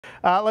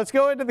Let's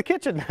go into the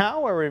kitchen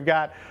now, where we've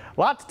got a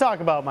lot to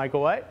talk about,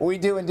 Michael White. We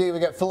do indeed. We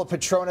got Philip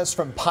Petronas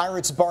from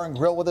Pirates Bar and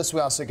Grill with us. We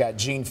also got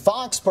Gene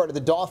Fox, part of the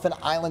Dauphin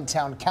Island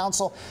Town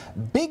Council.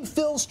 Big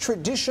Phil's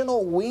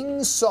traditional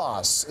wing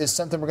sauce is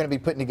something we're going to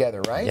be putting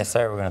together, right? Yes,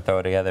 sir. We're going to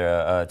throw together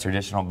a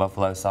traditional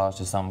buffalo sauce,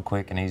 just something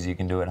quick and easy you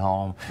can do at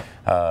home.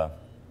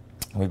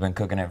 We've been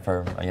cooking it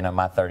for,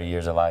 my 30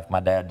 years of life. My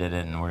dad did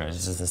it, and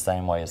it's just the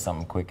same way. It's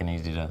something quick and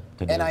easy to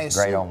do.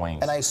 Great on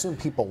wings. And I assume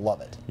people love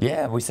it.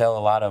 Yeah, we sell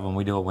a lot of them.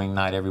 We do a wing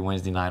night every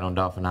Wednesday night on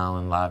Dauphin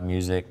Island, live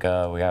music.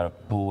 We got a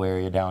pool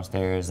area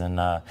downstairs,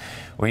 and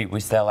we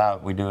sell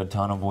out. We do a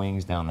ton of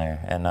wings down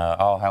there, and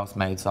all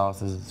house-made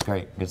sauces. It's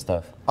great, good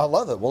stuff. I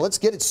love it. Well, let's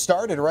get it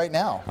started right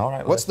now. All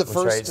right. What's the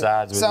first? Trade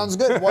sides with Sounds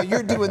good. While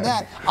you're doing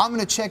that, I'm going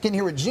to check in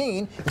here with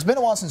Gene. It's been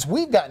a while since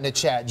we've gotten to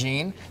chat,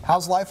 Gene.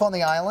 How's life on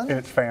the island?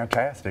 It's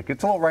fantastic.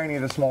 It's a little rainy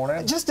this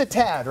morning. Just a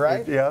tad,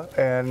 right? Yeah,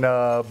 and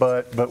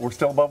but we're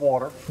still above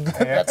water.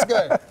 That's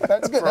good.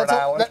 That's good.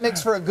 That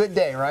makes for a good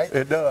day, right?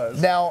 It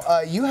does.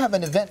 Now, you have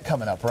an event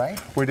coming up,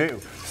 right? We do.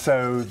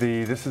 So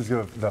this is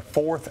the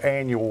fourth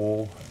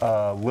annual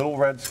Little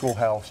Red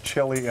Schoolhouse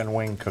Chili and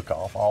Wing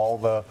Cook-Off. All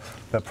the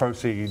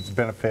proceeds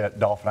benefit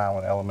Dauphin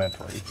Island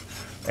Elementary,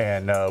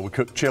 and we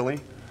cook chili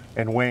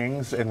and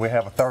wings, and we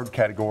have a third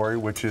category,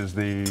 which is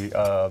the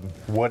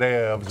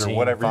whatevs, or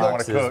whatever you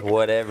want to cook.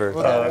 Whatever.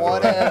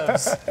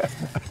 Whatevs.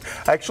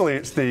 Actually,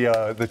 it's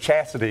the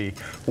Chastity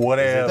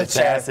whatever. The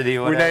Chastity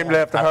We named it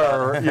after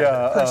her.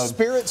 Yeah. Her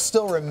spirit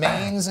still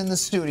remains in the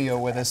studio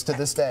with us to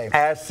this day.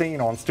 As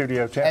seen on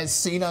Studio 10. As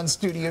seen on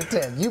Studio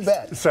 10. You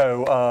bet.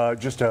 So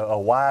just a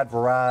wide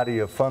variety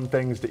of fun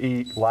things to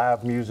eat,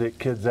 live music,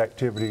 kids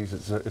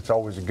activities. It's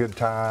always a good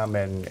time,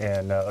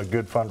 and a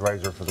good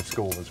fundraiser for the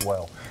school as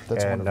well.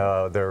 That's wonderful.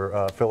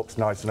 Philip's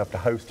nice enough to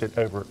host it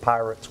over at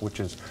Pirates, which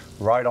is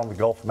right on the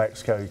Gulf of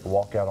Mexico. You can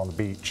walk out on the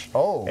beach.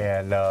 Oh.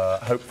 And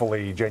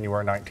hopefully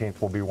January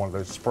 19th will be one of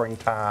those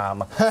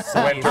springtime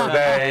winter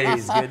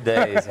days. Good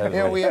days.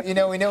 We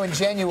know in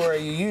January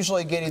you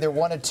usually get either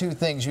one of two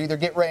things. You either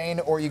get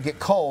rain or you get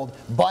cold,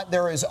 but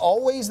there is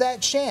always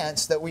that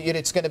chance that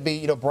it's going to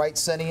be bright,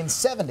 sunny, and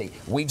 70.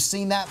 We've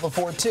seen that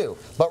before too.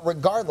 But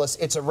regardless,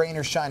 it's a rain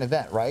or shine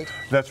event, right?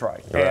 That's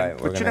right.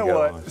 But you know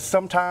what?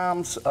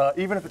 Sometimes,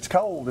 even if it's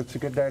cold, it's a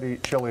good day to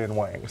eat chili and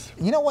wings.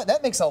 You know what?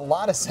 That makes a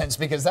lot of sense,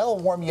 because that'll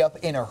warm you up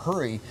in a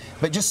hurry.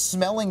 But just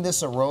smelling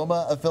this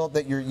aroma of Philip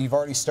that you've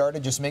already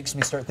started just makes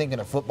me start thinking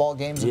of football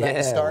games about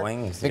to start.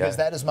 Wings. Because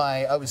that is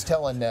I was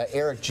telling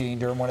Eric, Gene,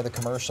 during one of the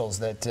commercials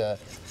that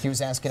he was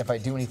asking if I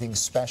do anything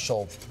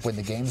special when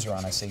the games are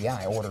on. I say, yeah,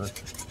 I order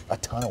a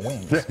ton of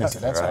wings. So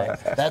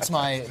that's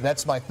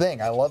my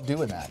thing. I love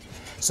doing that.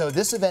 So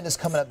this event is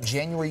coming up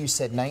January, you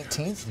said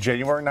 19th?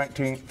 January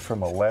 19th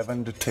from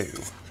 11 to 2.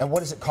 And what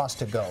does it cost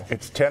to go?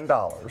 It's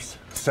 $10.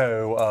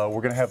 So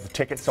we're going to have the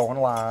tickets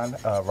online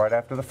right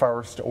after the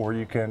first, or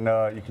you can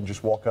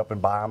just walk up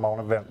and buy them on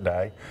event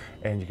day,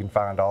 and you can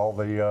find all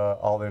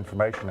the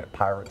information at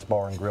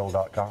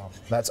piratesbarandgrill.com.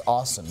 That's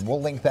awesome.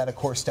 We'll link that, of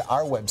course, to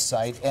our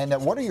website. And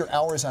what are your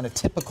hours on a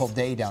typical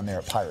day down there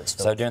at Pirates?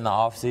 So during the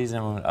off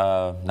season,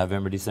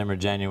 November, December,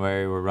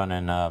 January, we're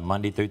running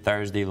Monday through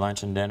Thursday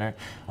lunch and dinner.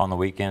 On the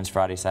weekends,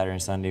 Friday, Saturday,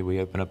 and Sunday, we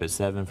open up at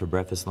 7 for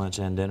breakfast, lunch,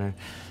 and dinner.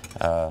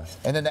 And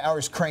then the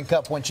hours crank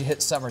up once you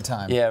hit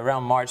summertime. Yeah,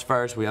 around March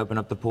 1st, we open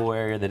up the pool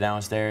area, the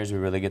downstairs. We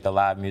really get the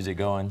live music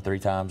going 3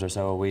 times or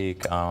so a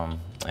week.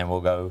 And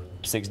we'll go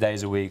 6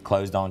 days a week,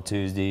 closed on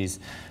Tuesdays,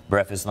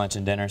 breakfast, lunch,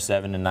 and dinner,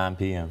 7 to 9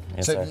 p.m.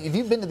 Yes, so sir. If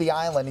you've been to the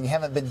island and you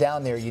haven't been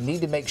down there, you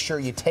need to make sure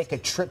you take a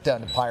trip down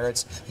to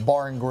Pirates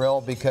Bar and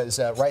Grill, because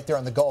right there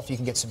on the Gulf, you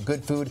can get some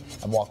good food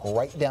and walk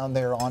right down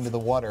there onto the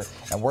water.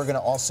 And we're going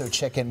to also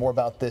check in more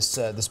about this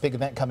big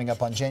event coming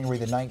up on January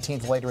the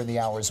 19th later in the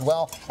hour as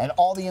well. And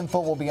all the info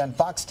will be on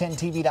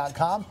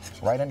fox10tv.com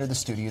right under the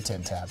Studio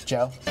 10 tab.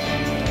 Joe?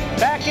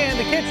 Back in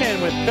the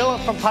kitchen with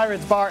Philip from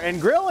Pirates Bar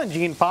and Grill and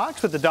Gene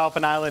Fox with the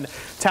Dauphin Island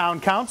Town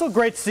Council.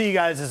 Great to see you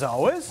guys as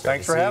always.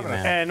 Thanks for having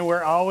us. And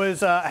we're always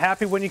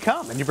happy when you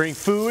come and you bring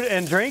food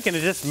and drink, and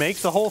it just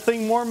makes the whole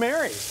thing more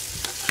merry.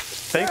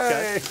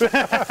 Thanks,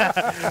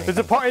 guys.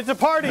 It's a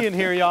party in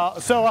here, y'all.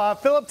 So,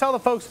 Philip, tell the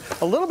folks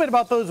a little bit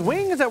about those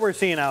wings that we're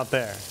seeing out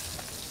there.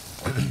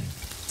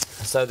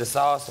 So the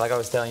sauce, like I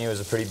was telling you,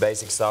 is a pretty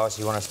basic sauce.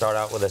 You want to start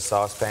out with a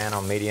saucepan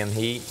on medium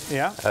heat.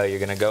 Yeah. You're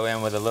going to go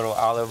in with a little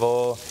olive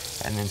oil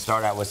and then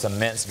start out with some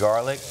minced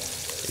garlic.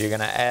 You're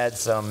going to add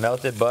some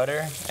melted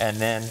butter and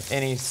then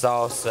any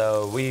sauce.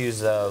 So we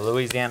use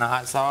Louisiana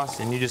hot sauce,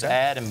 and you just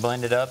add and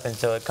blend it up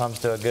until it comes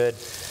to a good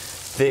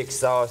thick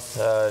sauce,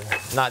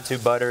 not too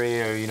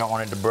buttery or you don't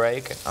want it to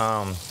break.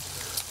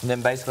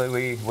 Then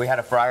basically we had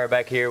a fryer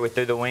back here. We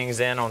threw the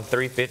wings in on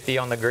 350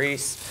 on the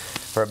grease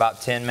for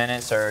about 10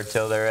 minutes or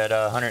till they're at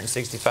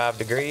 165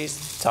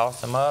 degrees.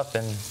 Toss them up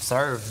and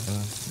serve.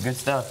 And good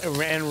stuff.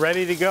 And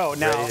ready to go.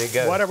 Now, ready to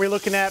go. What are we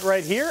looking at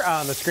right here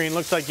on the screen?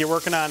 Looks like you're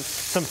working on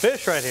some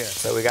fish right here.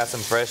 So we got some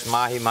fresh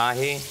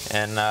mahi-mahi,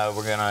 and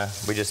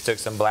we just took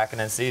some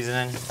blackening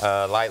seasoning,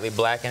 lightly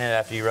blacken it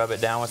after you rub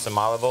it down with some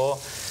olive oil.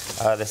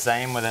 The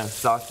same with a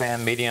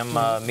saucepan,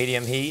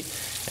 medium heat.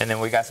 And then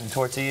we got some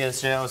tortilla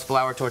shells,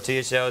 flour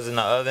tortilla shells in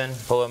the oven.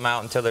 Pull them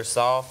out until they're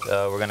soft.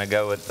 We're going to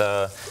go with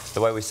the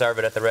way we serve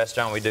it at the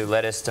restaurant. We do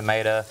lettuce,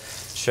 tomato,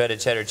 shredded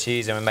cheddar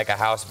cheese, and we make a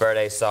house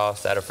verde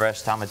sauce out of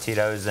fresh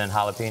tomatillos and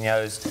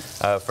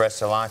jalapenos, fresh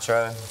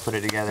cilantro. Put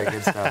it together,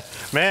 good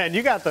stuff. Man,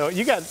 you got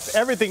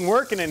everything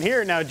working in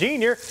here. Now,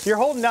 Gene, you're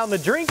holding down the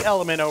drink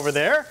element over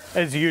there,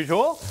 as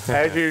usual.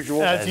 As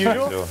usual. As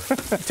usual.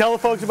 Tell the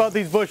folks about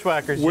these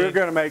Bushwackers, Gene. We're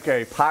going to make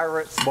a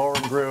Pirates Bar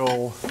and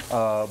Grill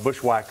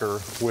Bushwhacker,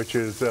 which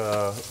is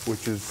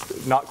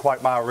not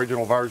quite my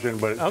original version,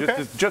 but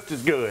it's just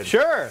as good.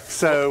 Sure.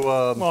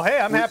 So. Well, hey,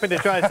 I'm happy to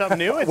try something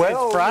new.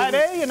 It's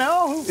Friday, you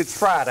know. It's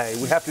Friday.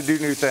 We have to do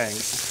new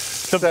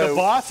things. The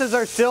bosses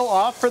are still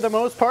off for the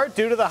most part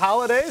due to the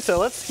holidays, so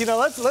let's get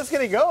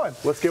it going.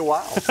 Let's get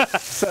wild.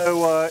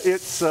 So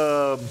it's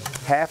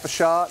half a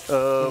shot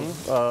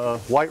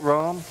of white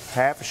rum,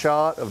 half a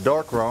shot of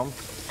dark rum,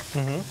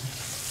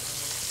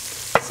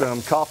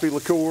 some coffee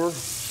liqueur.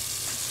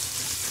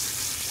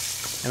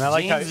 And I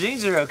like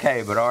Gene's are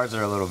okay, but ours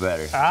are a little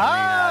better.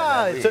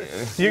 So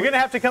you're going to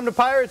have to come to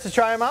Pirates to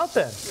try them out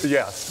then.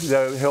 Yes.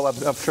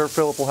 I'm sure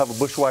Philip will have a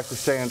Bushwacker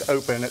stand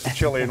open at the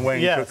chili and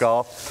wing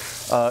cook-off.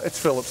 It's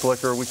Philip's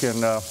liquor. We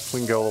can go a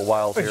little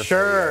wild here.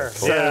 Sure.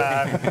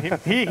 Yeah.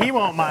 he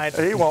won't mind.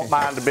 He won't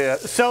mind a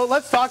bit. So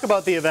let's talk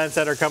about the events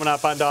that are coming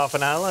up on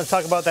Dauphin Island. Let's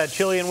talk about that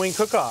chili and wing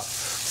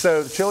cook-off.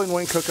 So the chili and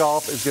wing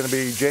cook-off is going to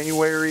be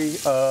January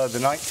the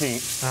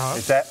 19th.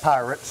 It's at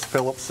Pirates.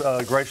 Philip's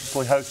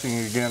graciously hosting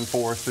again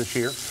for us this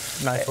year.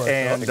 Nice work.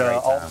 And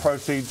all the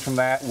proceeds from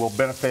that will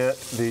benefit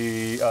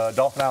the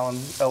Dauphin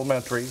Island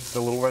Elementary, the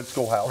Little Red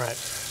Schoolhouse.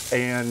 Right.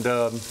 And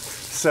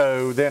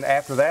so then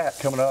after that,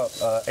 coming up,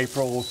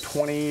 April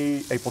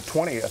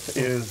 20th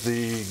is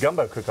the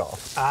gumbo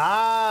cook-off.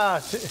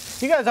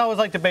 You guys always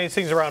like to base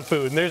things around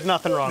food, and there's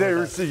nothing wrong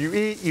with that. You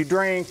eat, you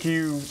drink,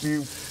 you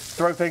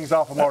throw things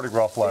off a Mardi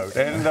Gras float.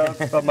 And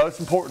most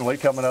importantly,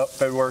 coming up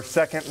February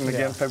 2nd and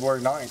again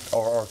February 9th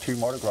are two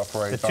Mardi Gras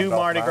parades. The two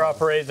Mardi Gras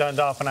parades on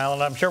Dauphin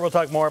Island. I'm sure we'll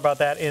talk more about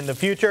that in the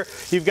future.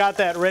 You've got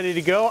that ready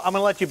to go. I'm going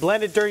to let you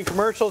blend it during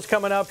commercials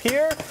coming up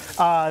here.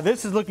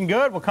 This is looking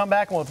good. We'll come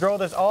back and we'll throw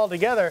this all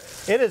together.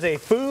 It is a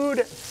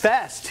food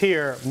fest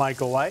here,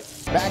 Michael White.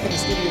 Back in the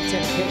Studio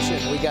 10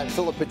 kitchen, we got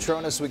Philip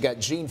Petronas, we got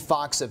Gene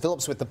Fox.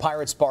 Philip's with the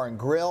Pirates Bar and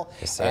Grill,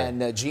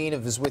 and Gene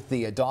is with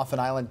the Dauphin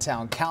Island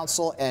Town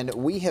Council, and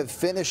we have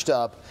finished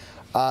up.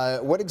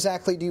 What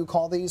exactly do you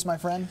call these, my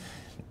friend?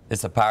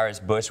 It's a Pirates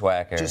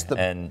Bushwhacker. Just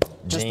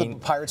the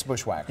Pirates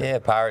Bushwhacker. Yeah,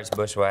 Pirates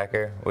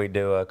Bushwhacker. We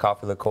do a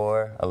coffee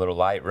liqueur, a little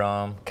light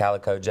rum,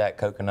 Calico Jack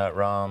coconut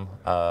rum,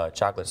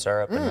 chocolate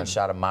syrup, and a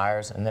shot of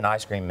Myers, and then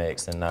ice cream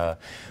mix, and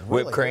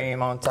whipped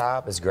cream on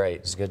top. It's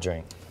great. It's a good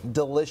drink.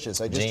 Delicious.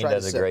 Gene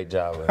does a great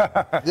job with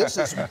it. This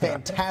is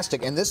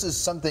fantastic, and this is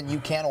something you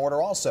can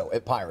order also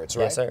at Pirates,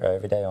 right? Yes, sir.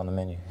 Every day on the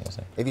menu. Yes,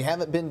 sir. If you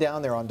haven't been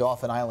down there on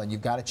Dauphin Island,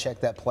 you've got to check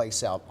that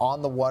place out.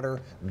 On the water,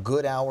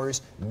 good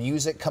hours,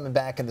 music coming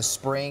back in the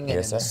spring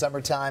and in the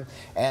summertime,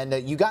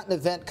 and you got an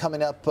event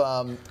coming up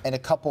in a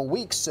couple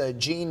weeks.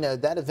 Gene,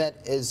 that event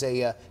is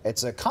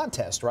it's a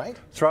contest, right?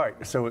 That's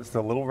right. So it's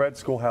the Little Red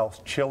Schoolhouse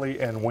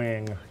Chili and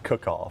Wing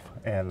Cook-Off,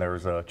 and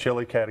there's a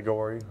chili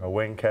category, a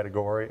wing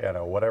category, and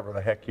a whatever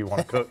the heck you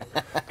want to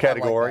cook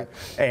category.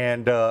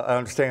 And I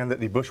understand that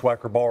the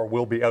Bushwacker bar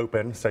will be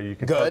open, so you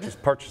can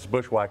purchase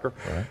Bushwacker.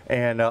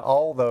 And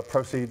all the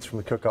proceeds from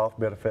the cook-off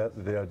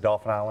benefit the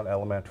Dauphin Island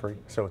Elementary.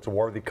 So it's a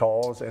worthy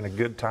cause and a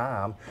good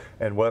time.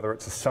 And whether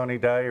it's a sunny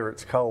day or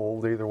it's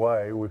cold, either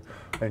way, we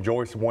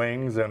enjoy some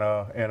wings and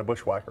a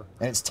Bushwacker.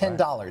 And it's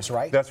 $10,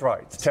 right? That's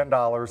right. It's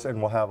 $10, and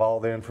we'll have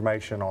all the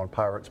information on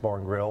Pirates Bar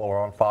and Grill or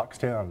on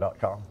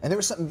fox10.com. And there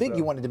was something big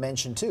you wanted to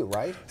mention too,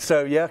 right?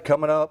 So yeah,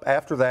 coming up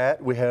after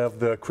that, we have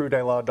the Crew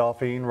de la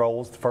Dauphine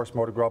rolls, the first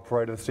Mardi Gras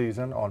parade of the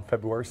season on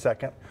February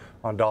 2nd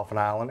on Dauphin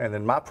Island. And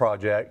then my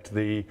project,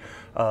 the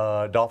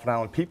Dauphin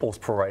Island People's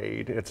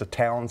Parade. It's a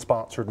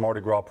town-sponsored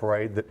Mardi Gras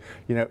parade that,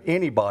 you know,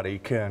 anybody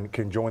can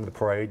join the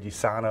parade. You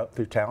sign up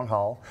through Town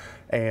Hall,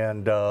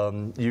 and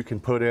you can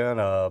put in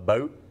a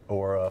boat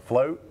or a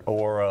float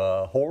or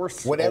a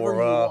horse. Whatever you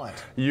want.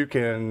 You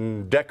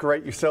can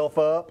decorate yourself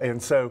up.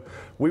 And so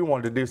we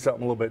wanted to do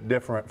something a little bit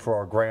different for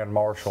our Grand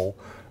Marshal.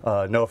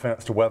 No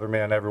offense to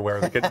weathermen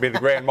everywhere that get to be the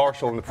Grand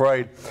Marshal in the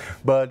parade,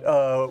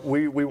 but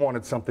we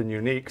wanted something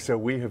unique. So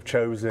we have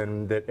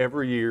chosen that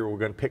every year we're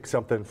going to pick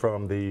something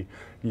from the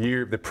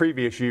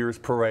previous year's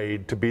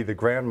parade to be the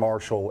Grand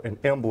Marshal and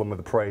emblem of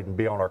the parade and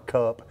be on our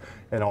cup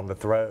and on the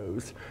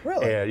throws.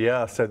 Really? And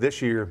yeah, so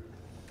this year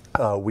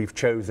we've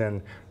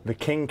chosen the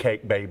King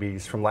Cake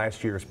babies from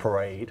last year's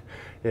parade.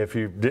 If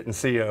you didn't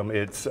see them,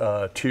 it's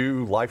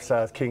 2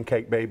 life-size King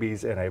Cake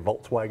babies in a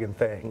Volkswagen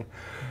thing.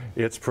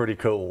 It's pretty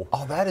cool.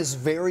 Oh, that is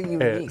very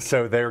unique.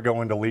 So they're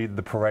going to lead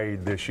the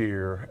parade this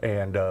year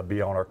and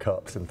be on our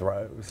cups and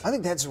throws. I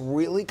think that's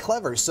really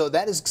clever. So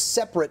that is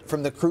separate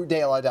from the Crew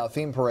de la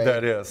Dauphine parade.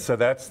 That is. So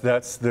that's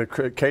the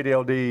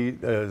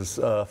KDLD is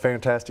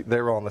fantastic.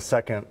 They're on the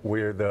 2nd,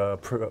 where the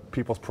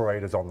People's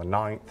Parade is on the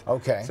 9th.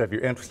 Okay. So if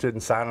you're interested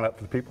in signing up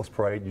for the People's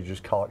Parade, you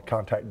just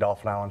contact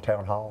Dauphin Island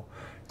Town Hall.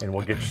 and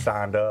we'll get you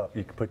signed up.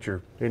 You can put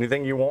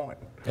anything you want.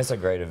 It's a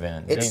great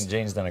event.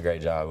 Gene's done a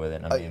great job with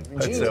it. I mean,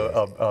 It's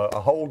a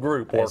whole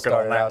group working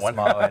on that one.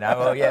 Small, and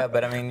well, yeah,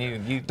 but I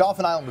mean, you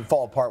Dolphin Island would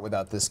fall apart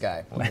without this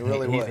guy. It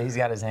really would. He's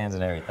got his hands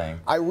in everything.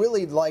 I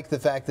really like the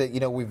fact that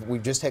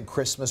we've just had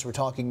Christmas, we're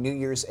talking New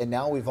Year's, and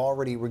now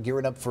we're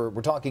gearing up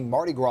we're talking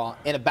Mardi Gras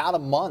in about a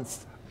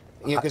month.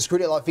 Because Cru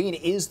de la Fine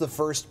is the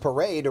first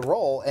parade to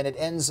roll, and it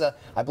ends,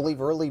 I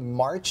believe, early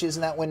March.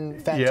 Isn't that when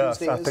Fat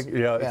Tuesday is? I think,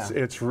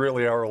 it's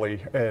really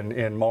early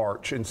in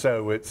March, and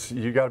so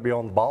you got to be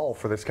on the ball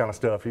for this kind of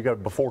stuff.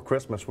 Before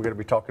Christmas, we got to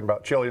be talking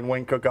about chili and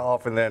wing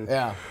cook-off, and then.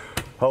 Yeah.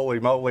 Holy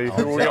moly, who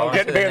are we going to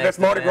get to be in this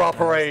Mardi Gras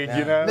parade,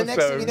 you know? The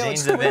next thing you know,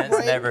 Gene's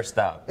events never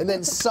stop. And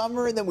then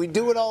summer, and then we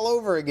do it all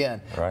over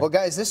again. Right. Well,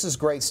 guys, this is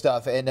great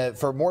stuff. And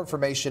for more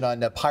information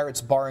on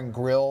Pirates Bar and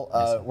Grill,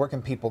 where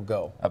can people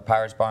go?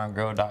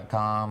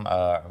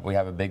 PiratesBarandGrill.com. We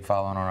have a big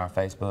following on our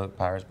Facebook,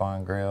 Pirates Bar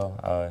and Grill.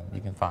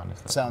 You can find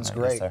us. Sounds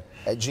great.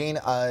 Yes, Gene,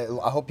 I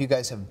hope you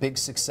guys have big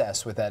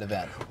success with that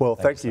event. Well,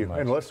 thank you.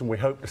 And listen, we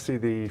hope to see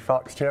the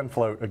Fox 10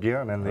 float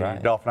again in the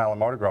Dolphin Island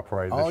Mardi Gras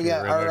Parade this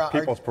year, in the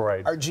People's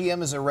Parade. Our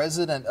GM is a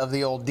resident of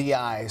the old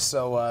DI,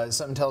 so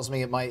something tells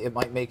me it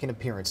might make an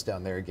appearance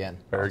down there again.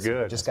 Very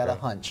good. Just got a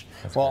hunch.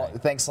 Well,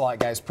 thanks a lot,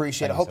 guys.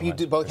 Appreciate it. Hope you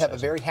both have a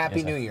very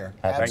happy New Year.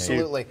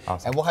 Absolutely.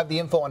 Awesome. And we'll have the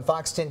info on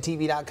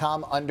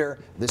fox10tv.com under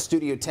the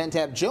Studio 10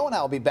 tab. Joe and I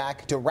will be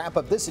back to wrap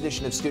up this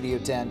edition of Studio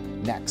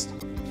 10 next.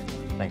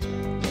 Thanks.